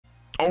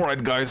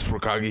Alright guys,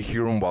 RoKage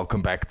here and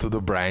welcome back to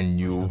the brand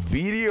new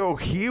video.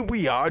 Here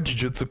we are,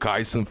 Jujutsu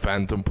Kaisen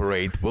Phantom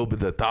Parade will be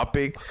the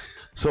topic.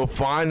 So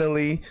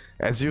finally,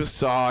 as you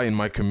saw in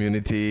my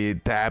community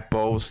tab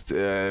post,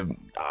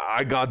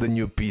 I got the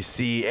new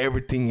PC,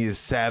 everything is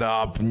set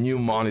up, new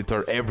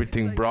monitor,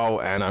 everything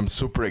bro, and I'm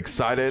super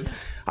excited.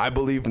 I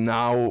believe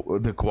now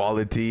the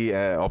quality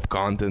of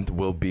content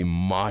will be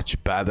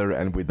much better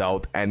and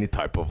without any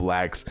type of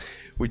lags,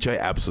 which I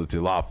absolutely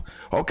love.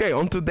 Okay,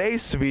 on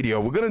today's video,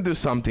 we're gonna do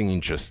something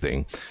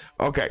interesting.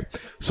 Okay,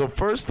 so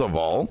first of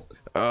all,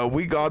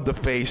 we got the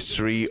phase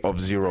 3 of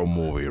Zero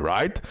movie,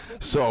 right?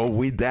 So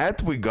with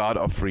that, we got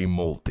a free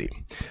multi.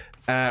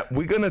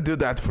 We're gonna do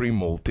that free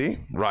multi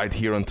right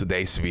here on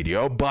today's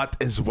video, but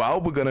as well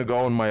we're gonna go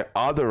on my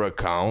other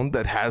account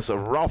that has a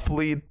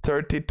roughly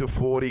 30 to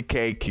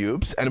 40k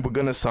cubes, and we're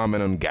gonna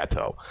summon on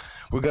GETO.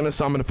 We're gonna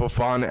summon for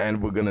fun and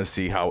we're gonna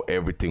see how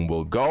everything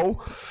will go.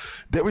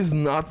 There is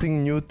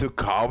nothing new to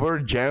cover.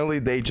 Generally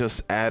they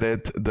just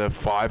added the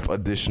 5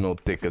 additional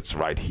tickets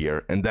right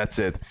here, and that's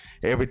it.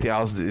 Everything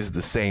else is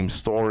the same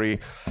story.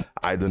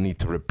 I don't need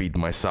to repeat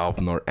myself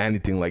nor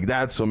anything like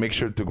that, so make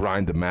sure to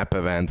grind the map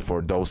event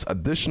for those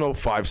additional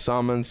 5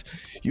 summons.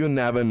 You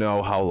never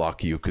know how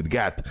lucky you could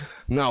get.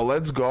 Now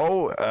let's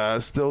go.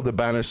 Still the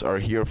banners are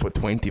here for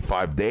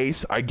 25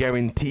 days. I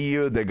guarantee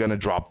you they're gonna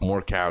drop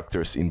more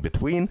characters in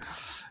between.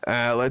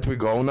 Let we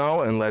go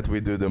now and let we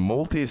do the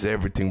multis,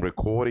 everything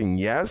recording,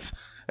 yes.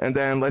 And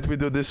then let me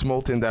do this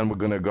multi and then we're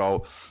gonna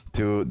go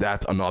to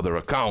that another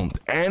account.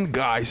 And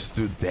guys,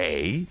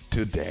 today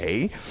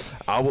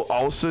I will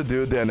also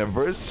do the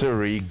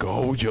anniversary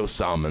Gojo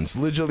summons.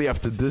 Literally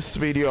after this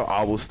video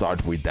I will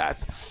start with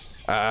that.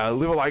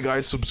 Leave a like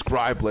guys,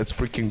 subscribe, let's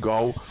freaking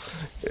go.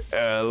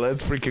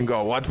 Let's freaking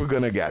go. What we're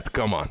gonna get?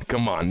 Come on,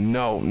 come on.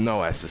 No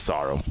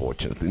SSR,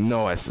 unfortunately,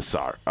 no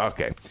SSR.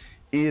 Okay,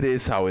 it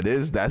is how it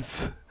is.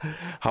 That's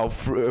how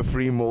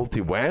free multi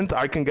went.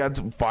 I can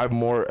get 5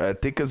 more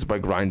tickets by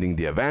grinding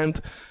the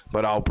event,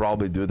 but I'll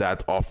probably do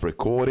that off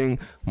recording.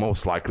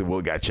 Most likely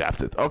we'll get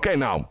shafted. Okay,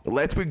 now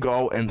let me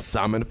go and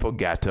summon for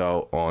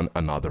GETO on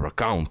another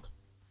account.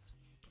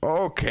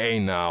 Okay,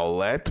 now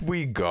let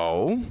we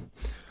go.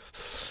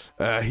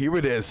 Here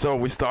it is. So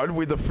we start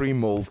with the free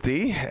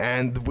multi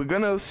and we're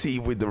gonna see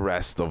with the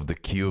rest of the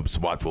cubes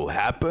what will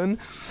happen.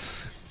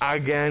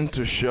 Again,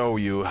 to show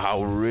you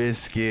how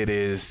risky it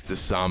is to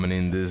summon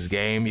in this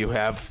game,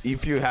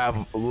 if you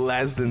have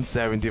less than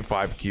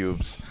 75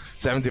 cubes,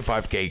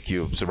 75k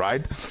cubes,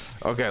 right?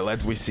 Okay,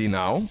 let me see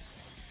now.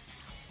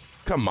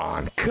 Come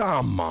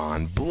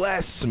on,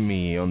 bless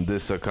me on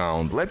this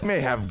account. Let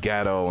me have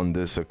GETO on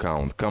this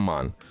account. Come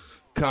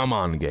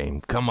on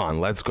game, come on,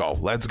 let's go.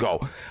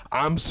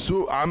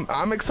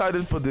 I'm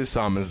excited for these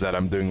summons that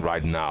I'm doing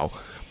right now,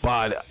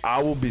 but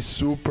I will be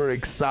super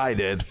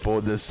excited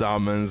for the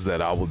summons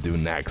that I will do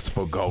next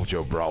for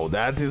Gojo, bro.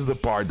 That is the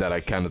part that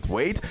I cannot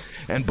wait.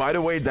 And by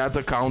the way, that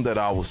account that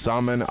I will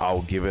summon,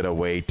 I'll give it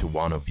away to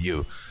one of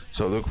you.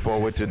 So look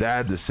forward to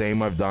that. The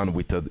same I've done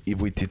with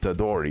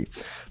Itadori.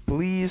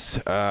 Please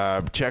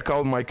check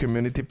out my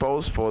community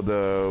post for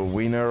the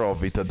winner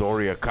of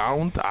Itadori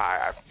account.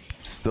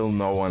 Still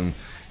no one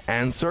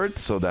answered,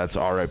 so that's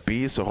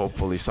RIP. So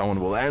hopefully someone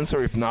will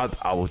answer. If not,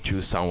 I will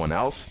choose someone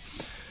else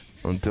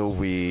until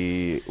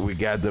we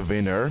get the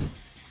winner.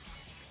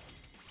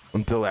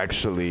 Until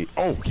actually,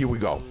 oh, here we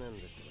go.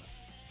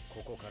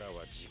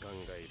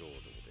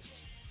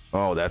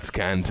 Oh, that's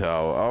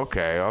Kanto.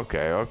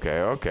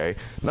 Okay.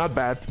 Not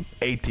bad.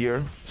 8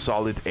 tier,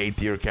 solid 8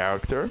 tier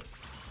character.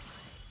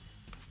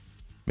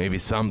 Maybe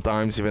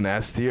sometimes even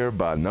S tier,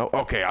 but no.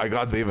 Okay, I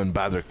got the even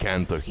better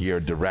Kanto here,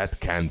 the red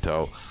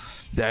Kanto.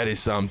 That is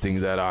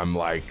something that I'm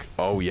like,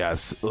 oh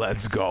yes,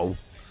 let's go.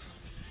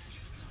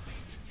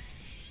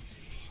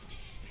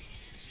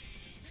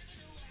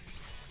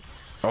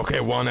 Okay,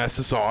 1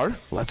 SSR.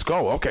 Let's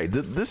go. Okay,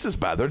 this is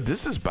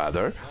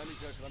better.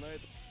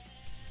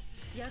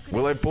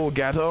 Will I pull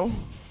GETO?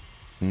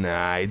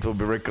 Nah, it will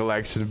be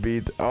Recollection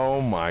Bit.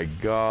 Oh my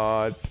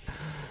god.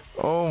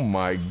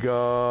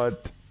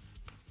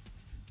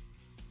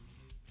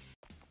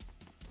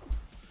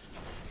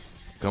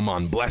 Come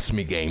on, bless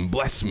me game,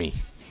 bless me.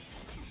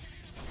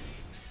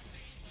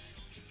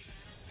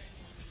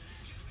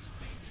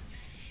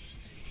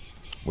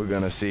 We're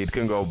gonna see, it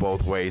can go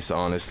both ways,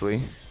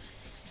 honestly.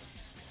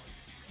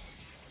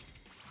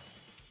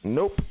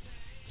 Nope.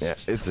 Yeah,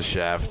 it's a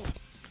shaft.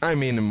 I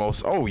mean,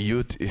 most. Oh,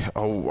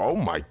 oh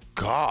my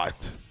god.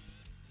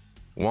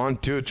 1,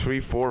 2, 3,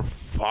 4,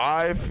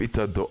 5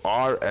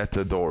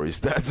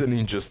 Itadoris. That's an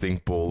interesting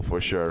pull for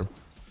sure.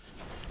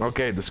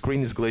 Okay, the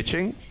screen is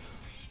glitching.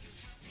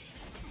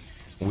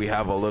 We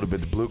have a little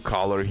bit blue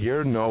color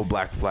here. No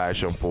black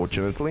flash,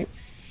 unfortunately.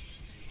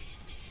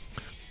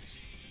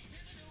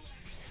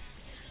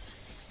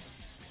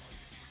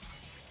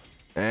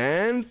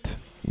 And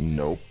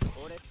nope.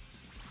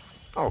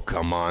 Oh,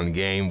 come on,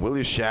 game. Will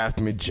you shaft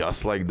me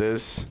just like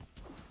this?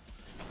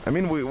 I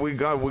mean, we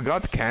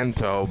got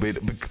Kanto,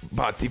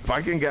 but if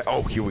I can get,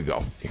 oh, here we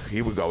go.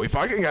 If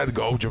I can get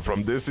Gojo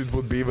from this, it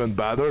would be even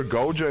better.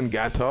 Gojo and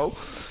GETO,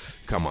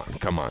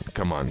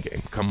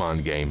 come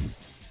on, game.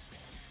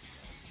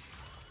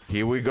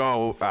 Here we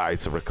go.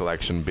 It's a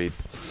recollection bit.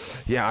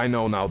 Yeah, I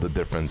know now the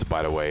difference,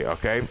 by the way.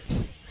 Okay,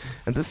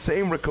 and the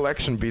same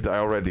recollection bit I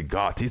already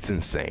got. It's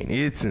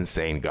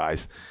insane,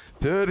 guys.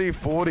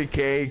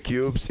 30-40k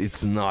cubes,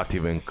 it's not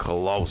even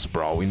close,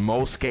 bro. In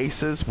most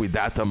cases, with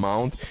that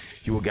amount,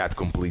 you will get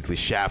completely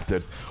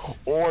shafted,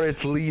 or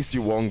at least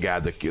you won't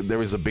get the...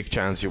 There is a big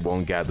chance you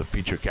won't get the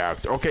feature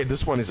character. Okay,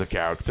 this one is a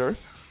character.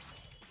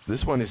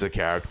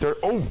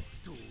 Oh!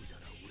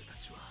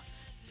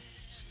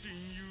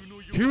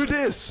 Here it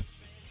is!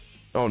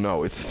 Oh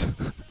no, it's...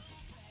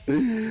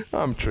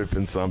 I'm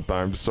tripping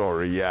sometimes,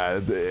 sorry.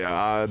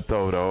 Yeah,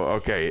 Toto.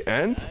 Okay,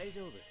 and...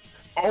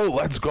 Oh,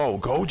 let's go,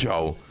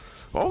 Gojo.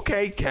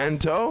 Okay,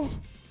 Kanto.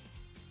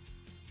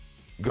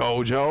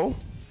 Gojo.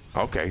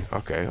 Okay.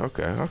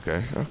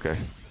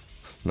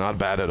 Not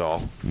bad at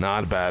all.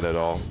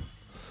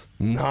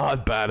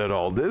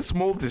 This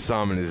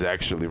multi-summon is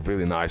actually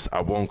really nice.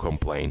 I won't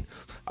complain.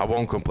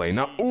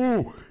 Now,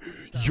 ooh!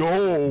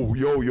 Yo.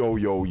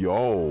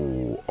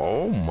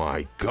 Oh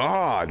my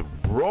god,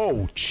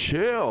 bro,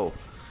 chill.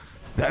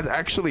 That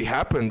actually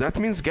happened. That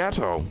means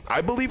GETO.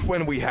 I believe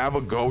when we have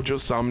a Gojo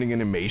summoning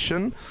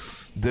animation,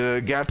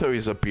 the GETO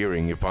is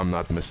appearing, if I'm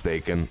not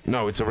mistaken.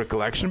 No, it's a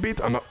recollection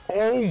beat.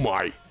 Oh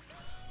my...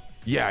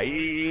 Yeah,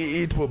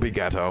 it will be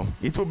GETO.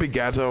 It will be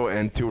GETO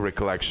and 2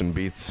 recollection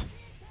beats.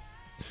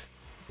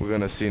 We're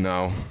gonna see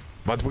now.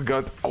 But we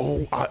got...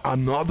 Oh,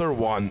 another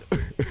one.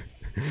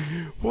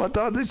 What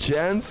are the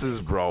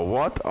chances, bro?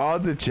 What are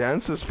the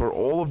chances for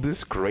all of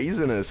this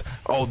craziness?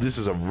 Oh, this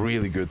is a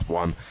really good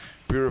one.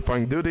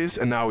 Purifying duties,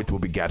 and now it will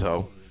be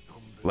GETO.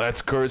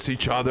 Let's curse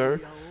each other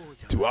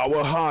to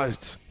our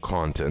hearts.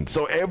 Content.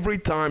 So every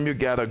time you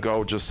get a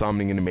Gojo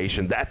summoning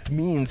animation, that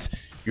means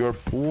you're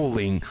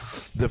pulling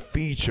the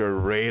feature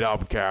rate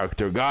up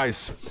character.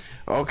 Guys,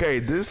 okay,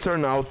 this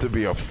turned out to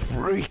be a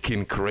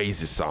freaking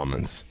crazy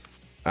summons.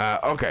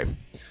 Okay.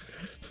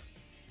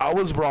 I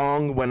was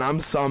wrong. When I'm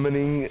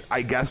summoning,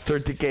 I guess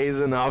 30k is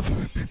enough.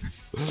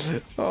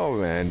 Oh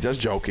man, just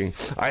joking.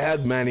 I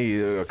had many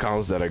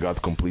accounts that I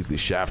got completely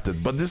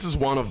shafted, but this is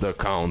one of the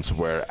accounts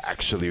where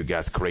actually you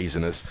get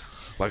craziness.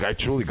 Like, I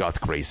truly got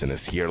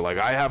craziness here. Like,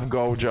 I have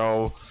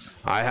Gojo,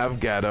 I have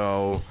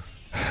GETO,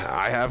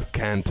 I have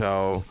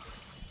Kanto,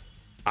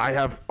 I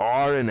have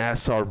R and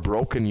SR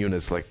broken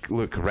units. Like,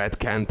 look, Red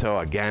Kanto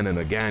again and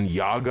again,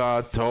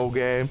 Yaga,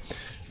 Toge,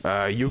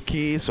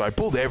 Yuki. So I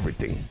pulled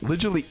everything.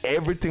 Literally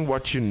everything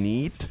what you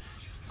need,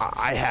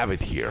 I have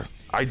it here.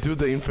 I do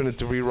the infinite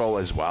reroll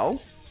as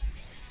well.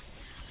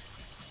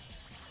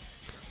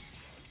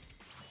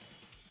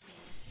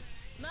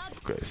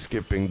 Okay,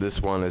 skipping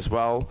this one as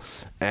well.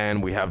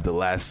 And we have the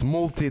last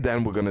multi.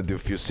 Then we're gonna do a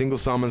few single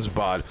summons.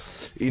 But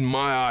in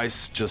my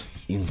eyes,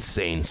 just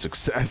insane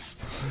success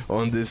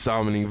on this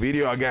summoning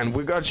video. Again,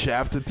 we got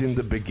shafted in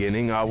the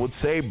beginning, I would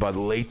say. But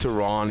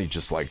later on, it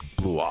just like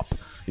blew up.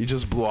 It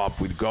just blew up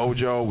with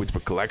Gojo, with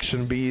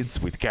recollection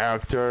beats, with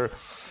character.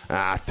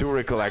 2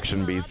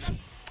 recollection beats.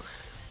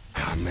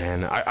 Oh,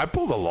 man, I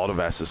pulled a lot of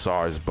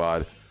SSRs,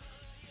 but...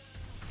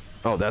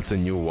 Oh, that's a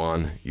new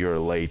one. You're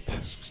late.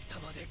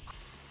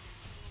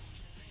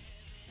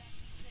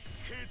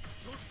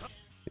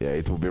 Yeah,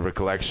 it will be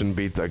recollection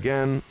beat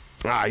again.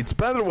 It's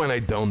better when I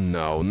don't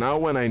know. Now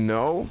when I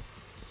know...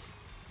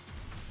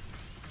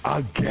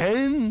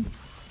 Again?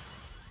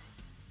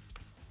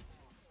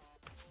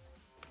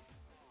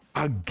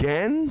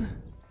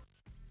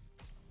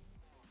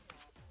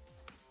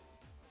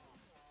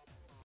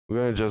 We're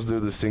gonna just do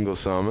the single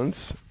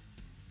summons.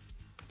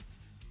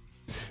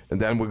 And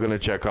then we're gonna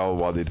check out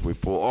what did we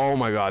pull. Oh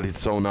my god, it's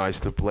so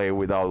nice to play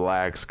without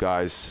lags,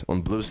 guys.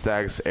 On blue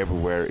stacks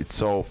everywhere. It's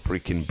so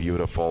freaking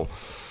beautiful.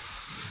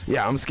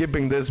 Yeah, I'm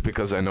skipping this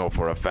because I know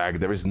for a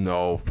fact there is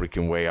no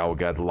freaking way I'll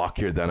get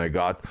luckier than I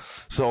got.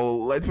 So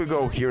let me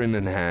go here in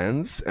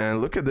enhance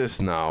and look at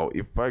this now.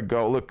 If I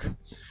go, look,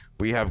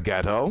 we have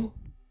GETO.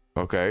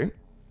 Okay.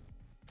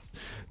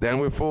 Then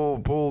we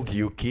pulled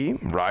Yuki,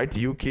 right?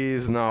 Yuki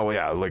is now,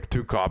 yeah, like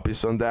 2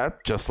 copies on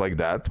that, just like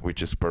that,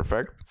 which is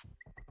perfect.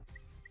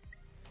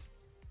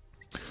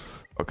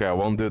 Okay, I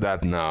won't do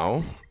that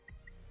now.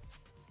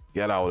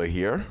 Get out of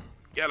here.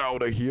 Get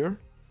out of here.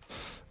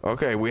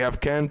 Okay, we have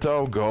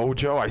Kanto,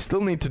 Gojo. I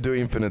still need to do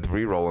infinite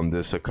reroll on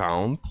this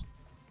account.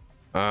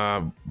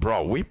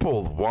 Bro, we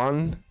pulled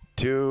 1,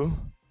 2,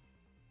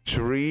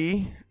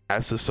 3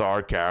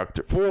 SSR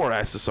characters, 4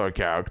 SSR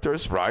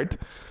characters, right?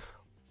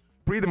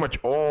 Pretty much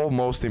all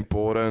most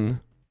important.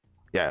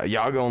 Yeah,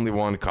 Yaga only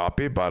 1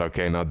 copy, but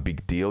okay, not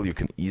big deal. You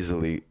can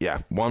easily,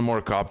 yeah, 1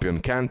 more copy on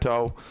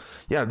Kanto.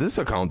 Yeah, this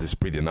account is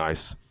pretty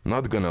nice.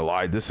 Not gonna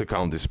lie, this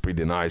account is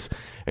pretty nice.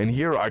 And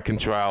here I can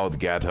try out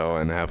GETO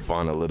and have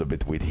fun a little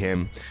bit with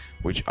him,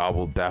 which I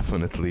will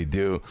definitely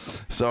do.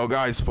 So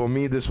guys, for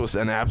me this was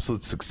an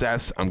absolute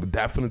success. I'm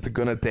definitely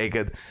gonna take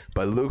it,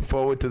 but look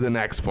forward to the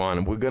next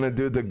one. We're gonna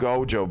do the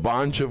Gojo,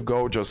 bunch of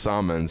Gojo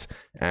summons,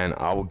 and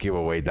I will give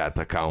away that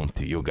account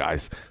to you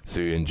guys, so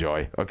you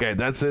enjoy. Okay,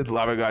 that's it.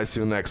 Love you guys.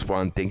 See you next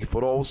one. Thank you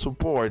for all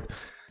support.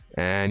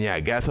 And yeah,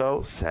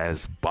 GETO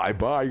says bye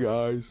bye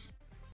guys.